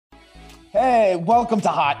Hey, welcome to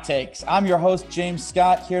Hot Takes. I'm your host, James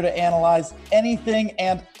Scott, here to analyze anything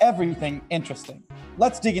and everything interesting.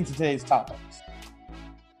 Let's dig into today's topics.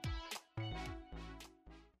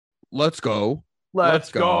 Let's go. Let's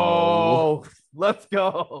go.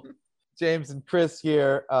 James and Chris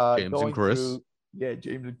here. James and Chris.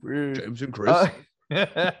 James and Chris.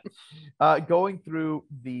 Going through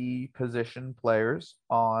the position players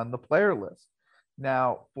on the player list.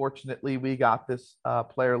 Now, fortunately, we got this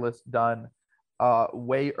player list done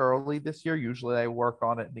way early this year. Usually I work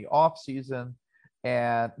on it in the off season,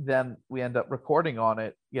 and then we end up recording on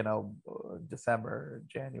it, December,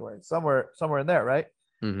 January, somewhere in there, right?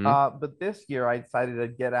 Mm-hmm. But this year I decided to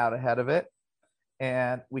get out ahead of it,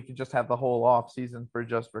 and we could just have the whole off season for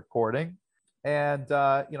just recording. And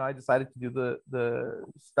I decided to do the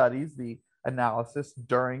studies, the analysis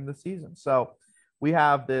during the season. So we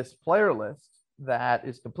have this player list that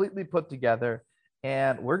is completely put together,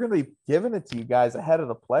 and we're going to be giving it to you guys ahead of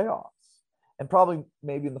the playoffs, and probably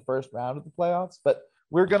maybe in the first round of the playoffs. But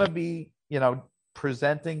we're going to be,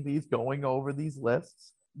 presenting these, going over these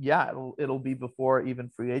lists. Yeah, it'll be before even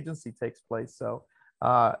free agency takes place. So,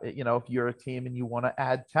 if you're a team and you want to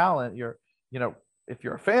add talent, if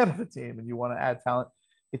you're a fan of the team and you want to add talent,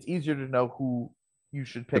 it's easier to know who you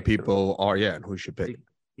should pick. The people are, and who should pick.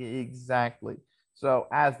 Exactly. So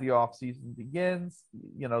as the offseason begins,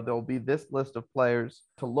 there'll be this list of players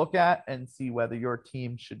to look at and see whether your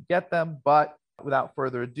team should get them. But without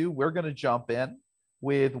further ado, we're going to jump in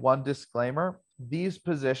with one disclaimer. These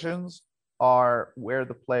positions are where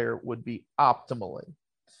the player would be optimally.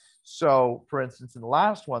 So, for instance, in the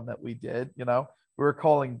last one that we did,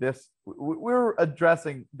 we're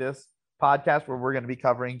addressing this podcast where we're going to be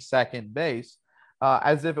covering second base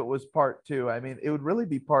as if it was part two. I mean, it would really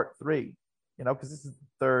be part three, because this is the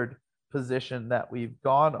third position that we've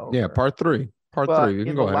gone over. Yeah, part three. We can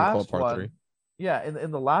go ahead and call it part three. Yeah,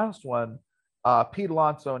 in the last one, Pete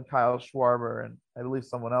Alonso and Kyle Schwarber and I believe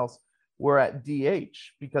someone else were at DH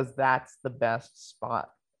because that's the best spot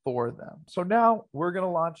for them. So now we're going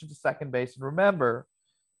to launch into second base. And remember,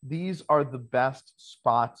 these are the best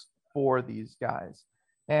spots for these guys.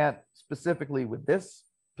 And specifically with this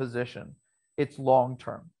position, it's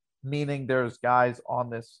long-term, meaning there's guys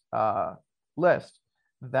on this list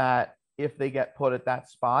that if they get put at that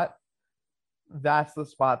spot, that's the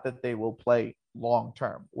spot that they will play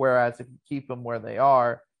long-term. Whereas if you keep them where they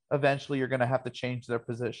are, eventually you're going to have to change their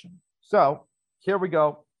position. So here we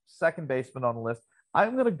go. Second baseman on the list.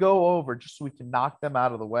 I'm going to go over, just so we can knock them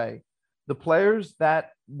out of the way, the players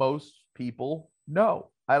that most people know.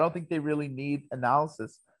 I don't think they really need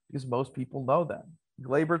analysis because most people know them.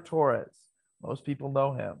 Gleyber Torres, most people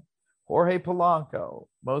know him. Jorge Polanco,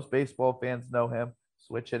 most baseball fans know him.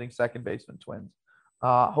 Switch hitting second baseman, Twins.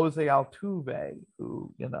 Jose Altuve,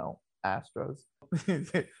 who, Astros.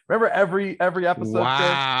 Remember every episode?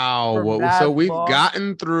 Wow. So we've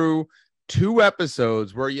gotten through 2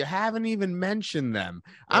 episodes where you haven't even mentioned them.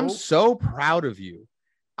 Nope. I'm so proud of you.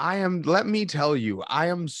 Let me tell you, I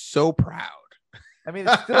am so proud. I mean,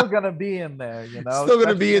 it's still going to be in there, Still going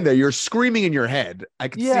to be in there. You're screaming in your head. I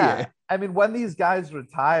can see it. I mean, when these guys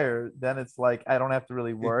retire, then it's like, I don't have to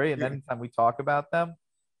really worry. And anytime we talk about them,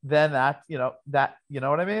 then that's, you know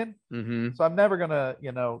what I mean? Mm-hmm. So I'm never going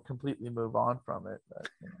to, completely move on from it.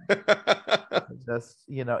 But, just,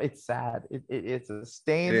 it's sad. It's a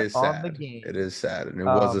stain on the game. It is sad. And it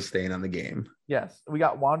was a stain on the game. Yes. We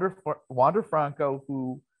got Wander Franco,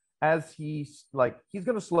 who, as he's going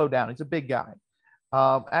to slow down. He's a big guy.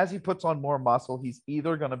 As he puts on more muscle, he's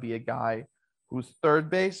either going to be a guy who's third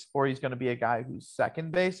base or he's going to be a guy who's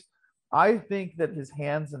second base. I think that his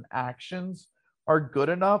hands and actions are good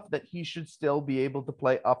enough that he should still be able to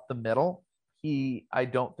play up the middle. I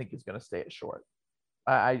don't think he's going to stay at short.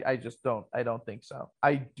 I just don't. I don't think so.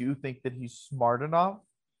 I do think that he's smart enough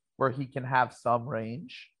where he can have some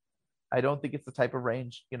range. I don't think it's the type of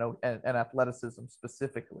range, and athleticism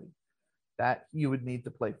specifically that you would need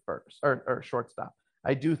to play first or shortstop.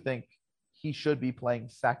 I do think he should be playing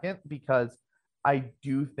second because I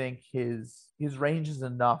do think his range is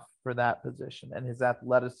enough for that position and his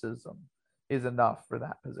athleticism is enough for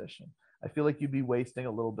that position. I feel like you'd be wasting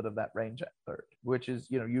a little bit of that range at third, which is,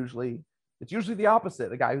 usually the opposite.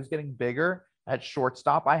 The guy who's getting bigger at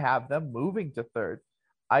shortstop, I have them moving to third.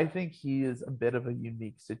 I think he is a bit of a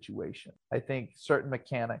unique situation. I think certain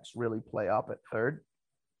mechanics really play up at third.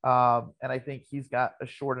 And I think he's got a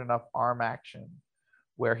short enough arm action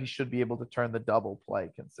where he should be able to turn the double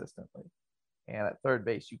play consistently. And at third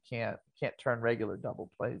base, you can't turn regular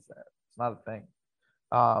double plays there. It's not a thing.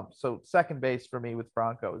 So second base for me with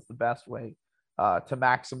Franco is the best way to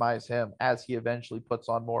maximize him as he eventually puts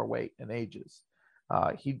on more weight and ages.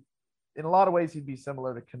 He, in a lot of ways, he'd be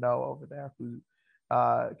similar to Cano over there, who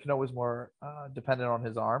Cano was more dependent on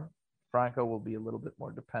his arm. Franco will be a little bit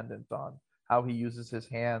more dependent on how he uses his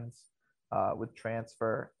hands with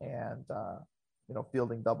transfer and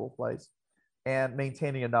fielding double plays and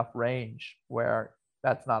maintaining enough range where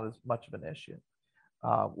that's not as much of an issue.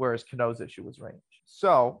 Whereas Cano's issue was range.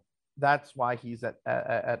 So that's why he's at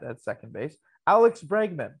second base. Alex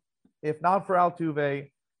Bregman, if not for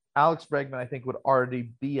Altuve, Alex Bregman, I think, would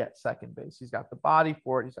already be at second base. He's got the body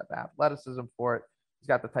for it. He's got the athleticism for it. He's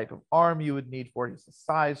got the type of arm you would need for it. He's the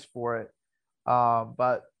size for it.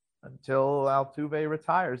 But until Altuve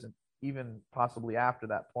retires, and even possibly after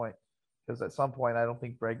that point, because at some point, I don't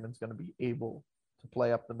think Bregman's going to be able to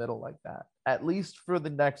play up the middle like that. At least for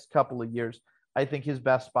the next couple of years, I think his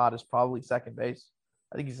best spot is probably second base.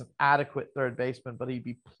 I think he's an adequate third baseman, but he'd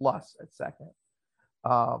be plus at second.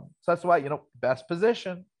 So that's why, best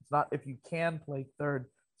position. It's not if you can play third.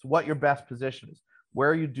 It's what your best position is,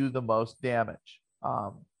 where you do the most damage.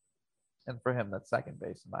 And for him, that's second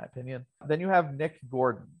base, in my opinion. Then you have Nick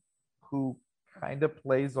Gordon, who kind of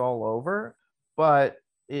plays all over, but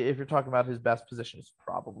if you're talking about his best position, it's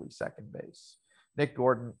probably second base. Nick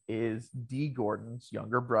Gordon is D. Gordon's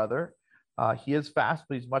younger brother. He is fast,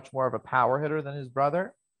 but he's much more of a power hitter than his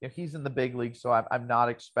brother. He's in the big league, so I'm not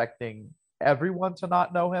expecting everyone to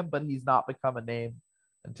not know him, but he's not become a name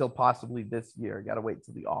until possibly this year. You got to wait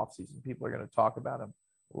till the offseason. People are going to talk about him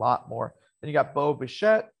a lot more. Then you got Bo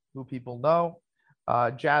Bichette, who people know.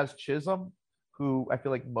 Jazz Chisholm, who I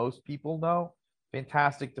feel like most people know.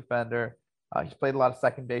 Fantastic defender. He's played a lot of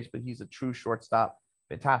second base, but he's a true shortstop.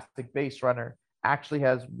 Fantastic base runner. Actually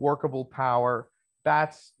has workable power.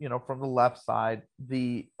 Bats, from the left side.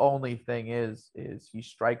 The only thing is he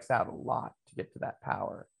strikes out a lot to get to that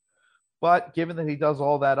power. But given that he does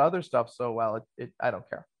all that other stuff so well, I don't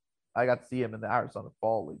care. I got to see him in the Arizona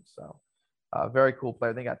Fall League, so very cool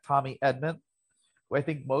player. They got Tommy Edman, who I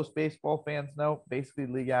think most baseball fans know. Basically,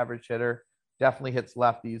 league average hitter. Definitely hits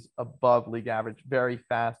lefties above league average. Very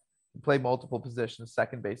fast. Can play multiple positions.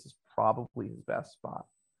 Second base is probably his best spot.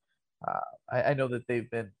 I know that they've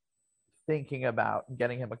been thinking about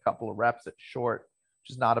getting him a couple of reps at short,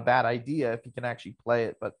 which is not a bad idea if he can actually play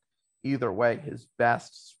it. But either way, his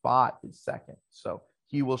best spot is second. So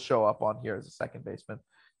he will show up on here as a second baseman.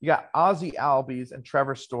 You got Ozzie Albies and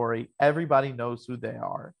Trevor Story. Everybody knows who they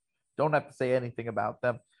are. Don't have to say anything about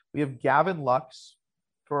them. We have Gavin Lux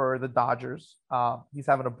for the Dodgers. He's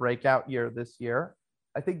having a breakout year this year.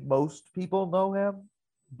 I think most people know him,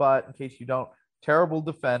 but in case you don't, terrible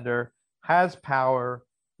defender, has power,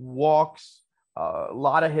 walks, a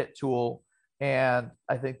lot of hit tool. And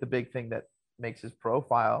I think the big thing that makes his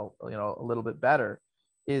profile, a little bit better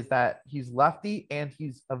is that he's lefty and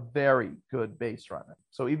he's a very good base runner.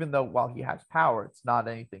 So even though while he has power, it's not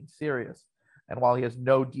anything serious. And while he has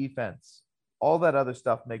no defense, all that other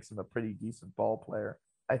stuff makes him a pretty decent ball player.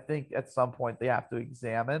 I think at some point they have to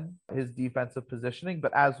examine his defensive positioning.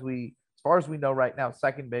 But as far as we know right now,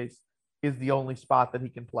 second base is the only spot that he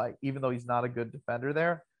can play, even though he's not a good defender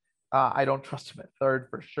there. I don't trust him at third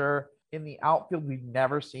for sure. In the outfield, we've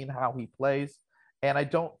never seen how he plays. And I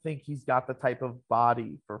don't think he's got the type of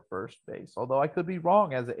body for first base, although I could be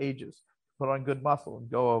wrong as it ages. Put on good muscle and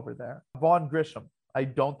go over there. Vaughn Grisham, I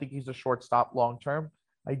don't think he's a shortstop long term.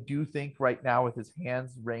 I do think right now with his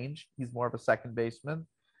hands range, he's more of a second baseman.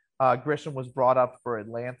 Grisham was brought up for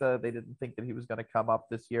Atlanta. They didn't think that he was going to come up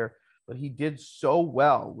this year, but he did so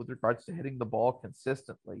well with regards to hitting the ball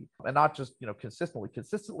consistently, and not just,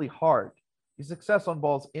 consistently hard. He's success on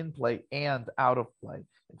balls in play and out of play.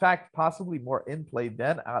 In fact, possibly more in play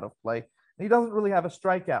than out of play. And he doesn't really have a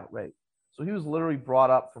strikeout rate. So he was literally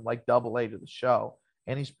brought up from like AA to the show,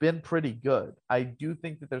 and he's been pretty good. I do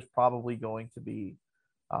think that there's probably going to be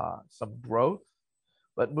some growth,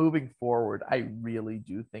 but moving forward, I really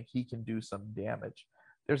do think he can do some damage.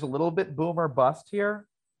 There's a little bit boomer bust here,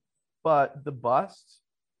 but the bust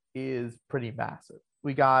is pretty massive.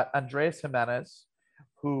 We got Andres Jimenez,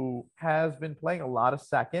 who has been playing a lot of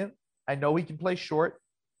second. I know he can play short,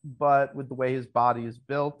 but with the way his body is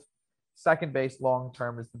built, second base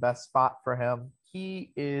long-term is the best spot for him.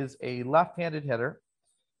 He is a left-handed hitter.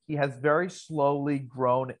 He has very slowly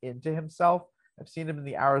grown into himself. I've seen him in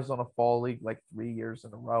the Arizona Fall League like 3 years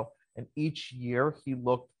in a row. And each year he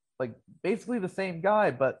looked like basically the same guy,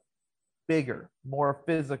 but bigger, more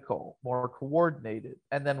physical, more coordinated.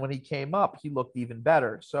 And then when he came up, he looked even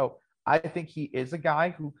better. So I think he is a guy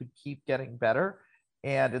who could keep getting better.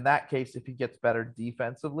 And in that case, if he gets better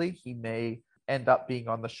defensively, he may end up being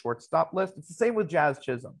on the shortstop list. It's the same with Jazz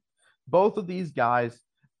Chisholm. Both of these guys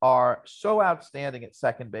are so outstanding at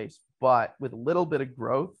second base, but with a little bit of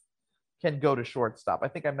growth can go to shortstop. I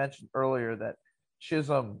think I mentioned earlier that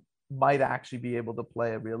Chisholm might actually be able to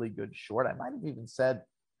play a really good short. I might have even said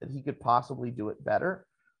that he could possibly do it better,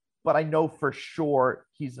 but I know for sure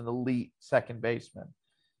he's an elite second baseman.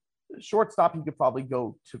 Shortstop, he could probably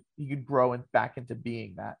he could grow back into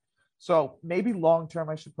being that. So maybe long term,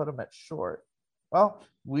 I should put him at short. Well,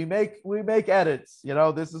 we make edits.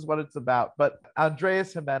 This is what it's about. But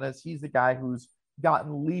Andreas Jimenez, he's the guy who's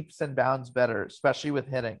gotten leaps and bounds better, especially with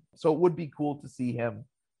hitting. So it would be cool to see him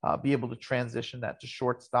be able to transition that to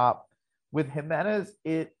shortstop. With Jimenez,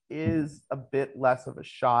 it is a bit less of a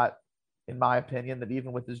shot, in my opinion, that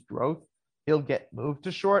even with his growth, he'll get moved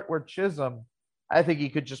to short. Where Chisholm, I think he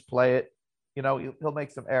could just play it. He'll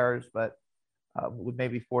make some errors, but with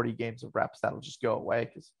maybe 40 games of reps, that'll just go away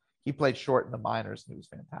because he played short in the minors and he was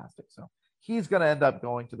fantastic. So he's going to end up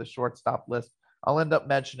going to the shortstop list. I'll end up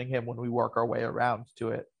mentioning him when we work our way around to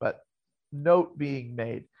it. But note being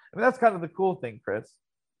made. I mean, that's kind of the cool thing, Chris,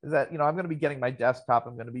 is that, I'm going to be getting my desktop.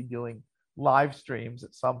 I'm going to be doing live streams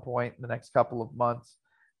at some point in the next couple of months.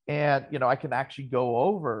 And, I can actually go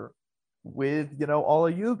over with, all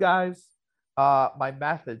of you guys, my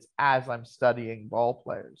methods as I'm studying ball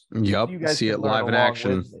players. Yep. You guys see it live in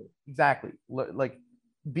action. Exactly. Like,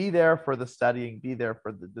 be there for the studying, be there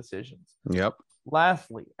for the decisions. Yep.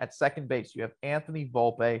 Lastly, at second base, you have Anthony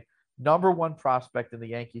Volpe, number one prospect in the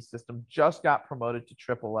Yankee system, just got promoted to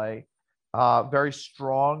AAA. Very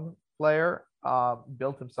strong player,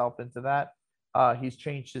 built himself into that. He's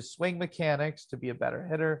changed his swing mechanics to be a better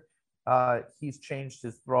hitter. He's changed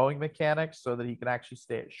his throwing mechanics so that he can actually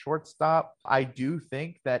stay at shortstop. I do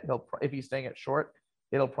think that if he's staying at short,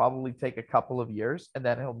 it'll probably take a couple of years and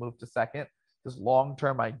then he'll move to second. Because long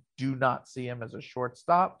term, I do not see him as a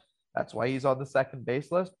shortstop. That's why he's on the second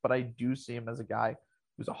base list. But I do see him as a guy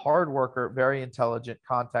who's a hard worker, very intelligent,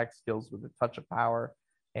 contact skills with a touch of power.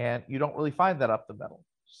 And you don't really find that up the middle.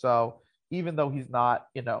 So even though he's not,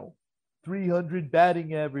 300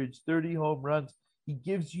 batting average, 30 home runs, he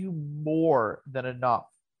gives you more than enough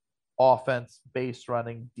offense, base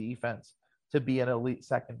running, defense to be an elite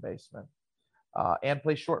second baseman and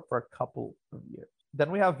play short for a couple of years.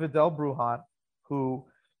 Then we have Vidal Brujan, who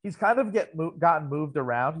he's kind of gotten moved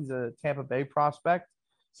around. He's a Tampa Bay prospect.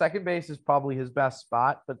 Second base is probably his best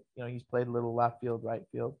spot, but he's played a little left field, right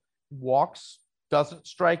field. Walks, doesn't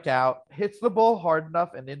strike out, hits the ball hard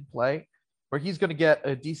enough and in play where he's going to get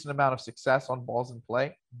a decent amount of success on balls in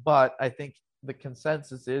play. But I think the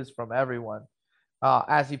consensus is from everyone,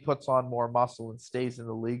 as he puts on more muscle and stays in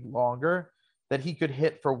the league longer, that he could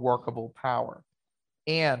hit for workable power.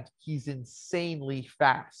 And he's insanely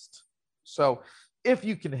fast. So if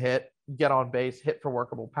you can get on base, hit for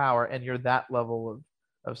workable power, and you're that level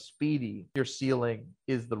of speedy, your ceiling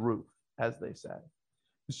is the roof, as they say.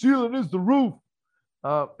 The ceiling is the roof.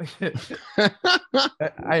 I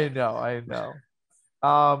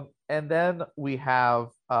know. And then we have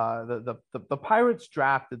the Pirates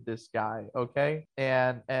drafted this guy, okay?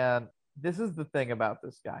 And this is the thing about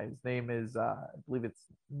this guy. His name is, I believe it's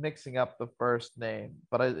mixing up the first name,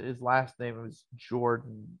 but his last name is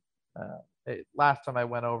Jordan. Last time I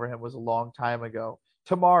went over him was a long time ago.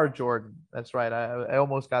 Tamar Jordan. That's right. I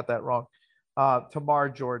almost got that wrong. Tamar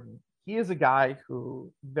Jordan. He is a guy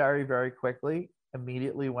who very, very quickly,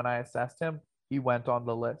 immediately when I assessed him, he went on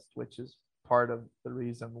the list, which is part of the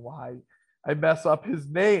reason why I mess up his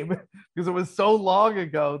name because it was so long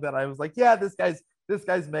ago that I was like, yeah, this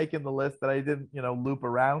guy's making the list, that I didn't, loop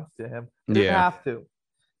around to him. Didn't have to.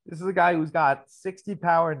 This is a guy who's got 60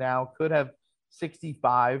 power now, could have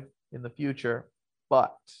 65 in the future,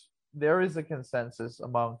 but there is a consensus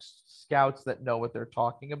amongst scouts that know what they're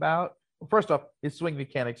talking about. Well, first off, his swing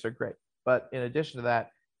mechanics are great, but in addition to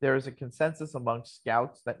that, there is a consensus amongst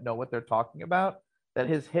scouts that know what they're talking about that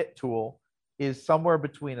his hit tool is somewhere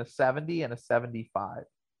between a 70 and a 75.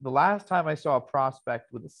 The last time I saw a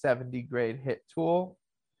prospect with a 70 grade hit tool,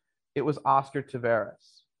 it was Oscar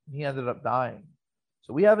Taveras. He ended up dying.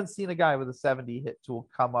 So we haven't seen a guy with a 70 hit tool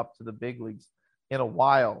come up to the big leagues in a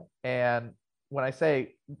while. And when I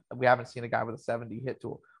say we haven't seen a guy with a 70 hit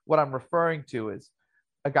tool, what I'm referring to is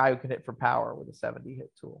a guy who can hit for power with a 70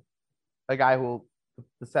 hit tool, a guy who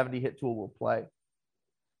the 70 hit tool will play.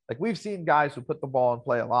 Like we've seen guys who put the ball in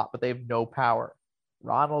play a lot, but they have no power.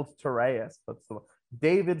 Ronald Torreyes puts the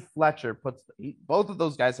David Fletcher puts both of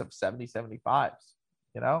those guys have 70 75s,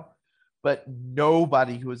 but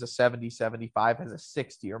nobody who is a 70 75 has a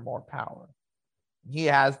 60 or more power. He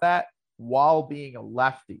has that while being a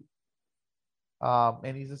lefty.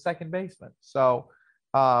 And he's a second baseman. So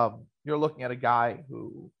you're looking at a guy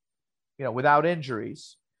who without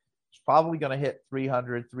injuries, is probably going to hit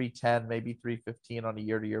 300, 310, maybe 315 on a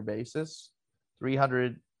year-to-year basis.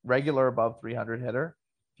 300 regular above 300 hitter.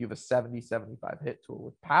 If you have a 70, 75 hit tool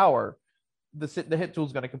with power, the hit tool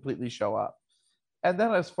is going to completely show up. And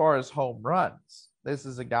then as far as home runs, this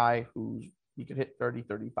is a guy who you could hit 30,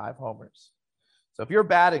 35 homers. So if you're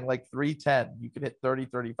batting like 310, you could hit 30,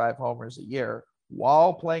 35 homers a year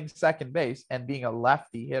while playing second base and being a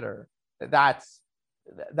lefty hitter. That's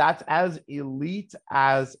as elite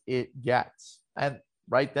as it gets. And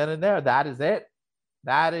right then and there, that is it.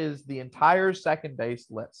 That is the entire second base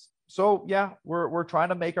list. So yeah, we're trying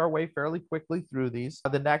to make our way fairly quickly through these.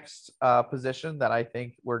 The next position that I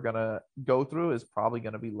think we're gonna go through is probably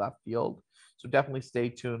gonna be left field. So definitely stay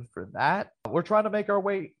tuned for that. We're trying to make our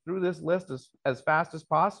way through this list as fast as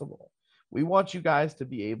possible. We want you guys to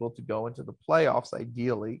be able to go into the playoffs,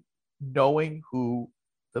 ideally, knowing who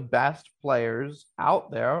the best players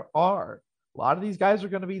out there are. A lot of these guys are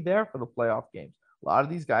going to be there for the playoff games. A lot of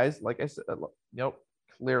these guys, like I said,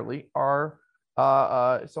 clearly are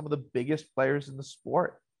some of the biggest players in the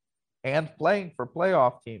sport and playing for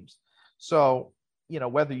playoff teams. So,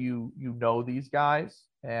 whether you know these guys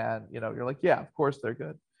and, you're like, yeah, of course they're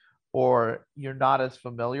good, or you're not as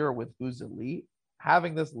familiar with who's elite,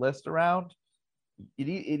 having this list around, it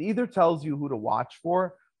either tells you who to watch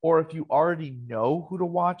for, or if you already know who to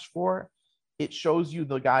watch for, it shows you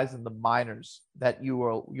the guys in the minors that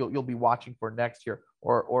you'll be watching for next year,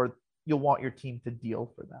 or you'll want your team to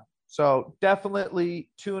deal for them. So definitely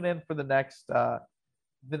tune in for the next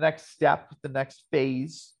step, the next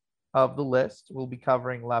phase of the list. We'll be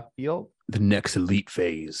covering left field. The next elite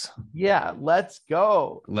phase. Yeah, let's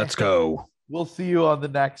go. Let's go. We'll see you on the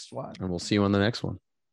next one. And we'll see you on the next one.